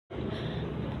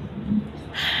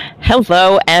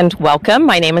Hello and welcome.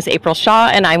 My name is April Shaw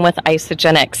and I'm with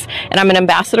Isogenics, and I'm an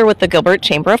ambassador with the Gilbert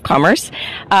Chamber of Commerce.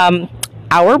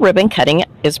 Our ribbon cutting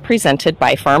is presented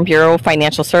by Farm Bureau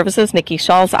Financial Services, Nikki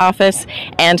Shaw's office,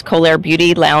 and Colaire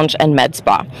Beauty Lounge and Med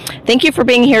Spa. Thank you for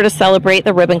being here to celebrate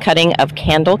the ribbon cutting of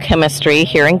Candle Chemistry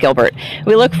here in Gilbert.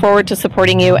 We look forward to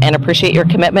supporting you and appreciate your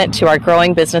commitment to our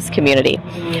growing business community.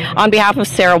 On behalf of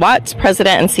Sarah Watts,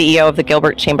 President and CEO of the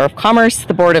Gilbert Chamber of Commerce,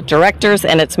 the Board of Directors,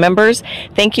 and its members,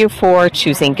 thank you for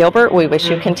choosing Gilbert. We wish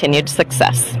you continued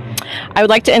success. I would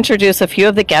like to introduce a few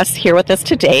of the guests here with us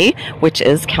today, which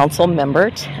is Council Member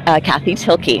Kathy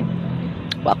Tilkey.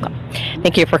 Welcome.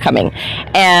 Thank you for coming.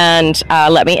 And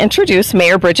let me introduce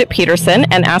Mayor Bridget Peterson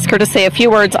and ask her to say a few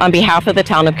words on behalf of the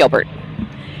town of Gilbert.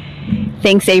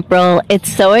 Thanks, April.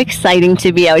 It's so exciting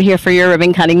to be out here for your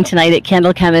ribbon cutting tonight at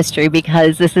Candle Chemistry,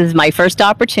 because this is my first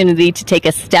opportunity to take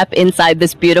a step inside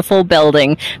this beautiful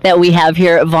building that we have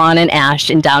here at Vaughn and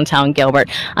Ash in downtown Gilbert.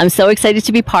 I'm so excited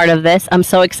to be part of this. I'm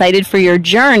so excited for your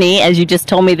journey, as you just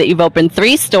told me that you've opened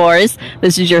 3 stores.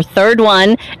 This is your 3rd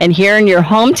one, and here in your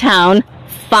hometown,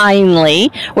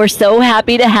 finally. We're so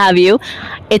happy to have you.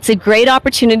 It's a great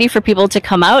opportunity for people to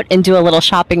come out and do a little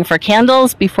shopping for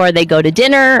candles before they go to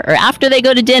dinner, or after they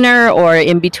go to dinner, or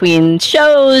in between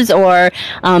shows, or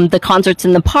the concerts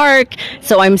in the park.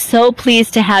 So I'm so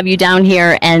pleased to have you down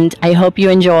here, and I hope you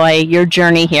enjoy your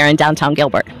journey here in downtown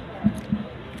Gilbert.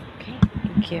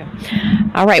 Thank you.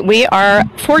 All right, we are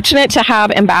fortunate to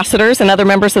have ambassadors and other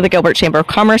members of the Gilbert Chamber of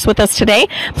Commerce with us today.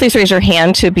 Please raise your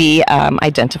hand to be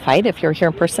identified if you're here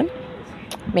in person.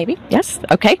 Maybe? Yes?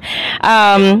 Okay.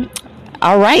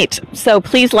 All right, so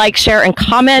please like, share, and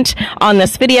comment on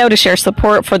this video to share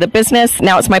support for the business.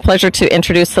 Now it's my pleasure to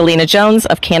introduce Selena Jones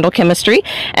of Candle Chemistry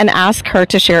and ask her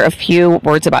to share a few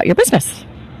words about your business.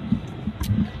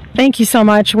 Thank you so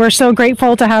much. We're so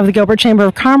grateful to have the Gilbert Chamber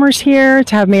of Commerce here,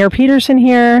 to have Mayor Peterson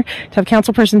here, to have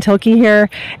Councilperson Tilkey here,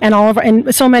 and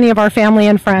and so many of our family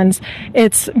and friends.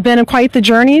 It's been quite the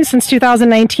journey since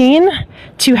 2019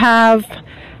 to have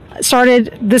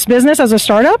started this business as a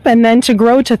startup and then to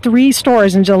grow to 3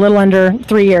 stores in a little under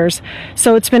 3 years.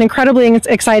 So it's been incredibly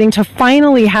exciting to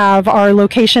finally have our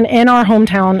location in our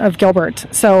hometown of Gilbert.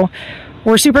 So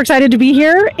we're super excited to be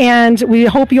here, and we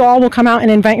hope you all will come out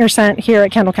and invent your scent here at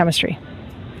Candle Chemistry.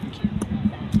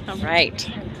 All right.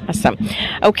 Awesome.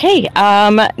 Okay.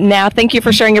 Now, thank you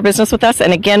for sharing your business with us.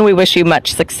 And again, we wish you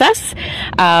much success.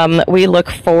 We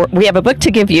have a book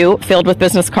to give you filled with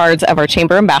business cards of our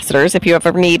chamber ambassadors. If you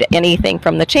ever need anything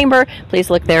from the chamber, please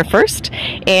look there first,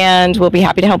 and we'll be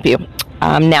happy to help you.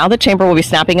 Now the chamber will be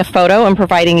snapping a photo and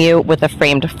providing you with a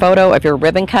framed photo of your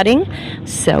ribbon cutting.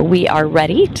 So we are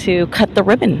ready to cut the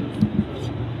ribbon.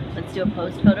 Let's do a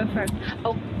post photo first.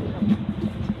 Oh.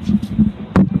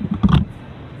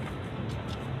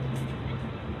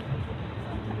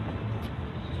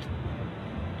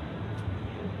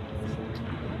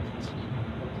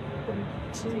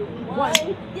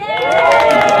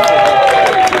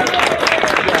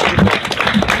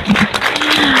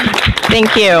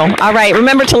 Thank you. All right.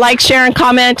 Remember to like, share, and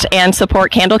comment, and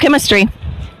support Candle Chemistry.